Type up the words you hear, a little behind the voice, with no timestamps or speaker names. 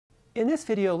In this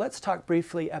video, let's talk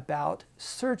briefly about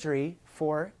surgery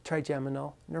for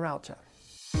trigeminal neuralgia.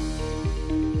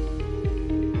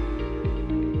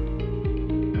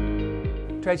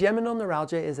 Trigeminal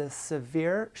neuralgia is a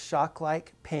severe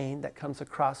shock-like pain that comes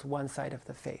across one side of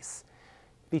the face.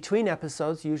 Between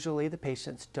episodes, usually the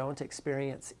patients don't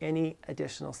experience any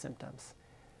additional symptoms.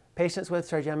 Patients with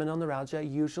trigeminal neuralgia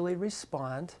usually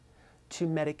respond to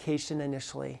medication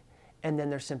initially, and then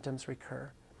their symptoms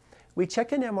recur. We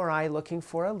check an MRI looking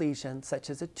for a lesion, such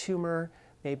as a tumor,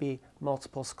 maybe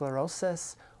multiple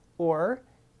sclerosis, or,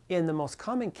 in the most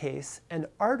common case, an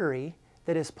artery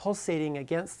that is pulsating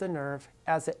against the nerve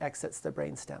as it exits the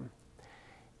brainstem.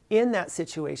 In that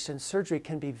situation, surgery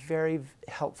can be very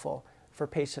helpful for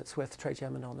patients with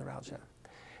trigeminal neuralgia.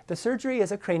 The surgery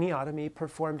is a craniotomy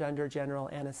performed under general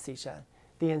anesthesia.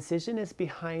 The incision is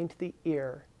behind the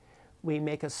ear. We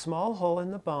make a small hole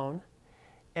in the bone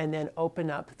and then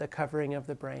open up the covering of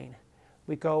the brain.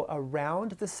 We go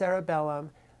around the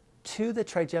cerebellum to the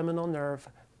trigeminal nerve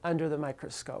under the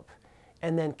microscope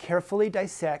and then carefully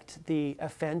dissect the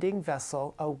offending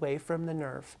vessel away from the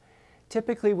nerve.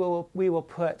 Typically, we will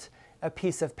put a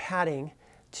piece of padding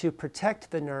to protect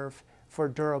the nerve for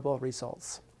durable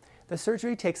results. The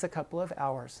surgery takes a couple of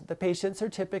hours. The patients are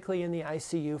typically in the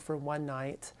ICU for one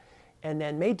night and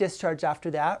then may discharge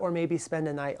after that or maybe spend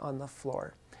a night on the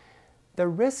floor. The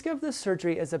risk of the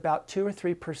surgery is about 2 or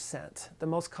 3%. The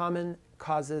most common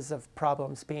causes of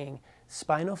problems being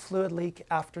spinal fluid leak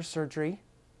after surgery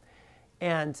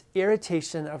and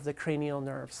irritation of the cranial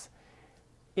nerves.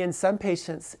 In some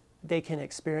patients, they can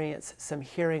experience some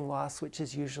hearing loss, which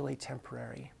is usually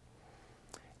temporary.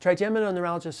 Trigeminal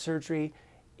neuralgia surgery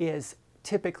is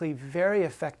typically very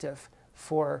effective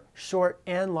for short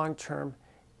and long-term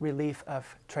relief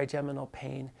of trigeminal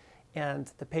pain,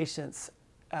 and the patients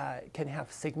can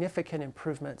have significant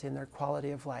improvement in their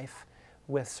quality of life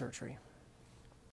with surgery.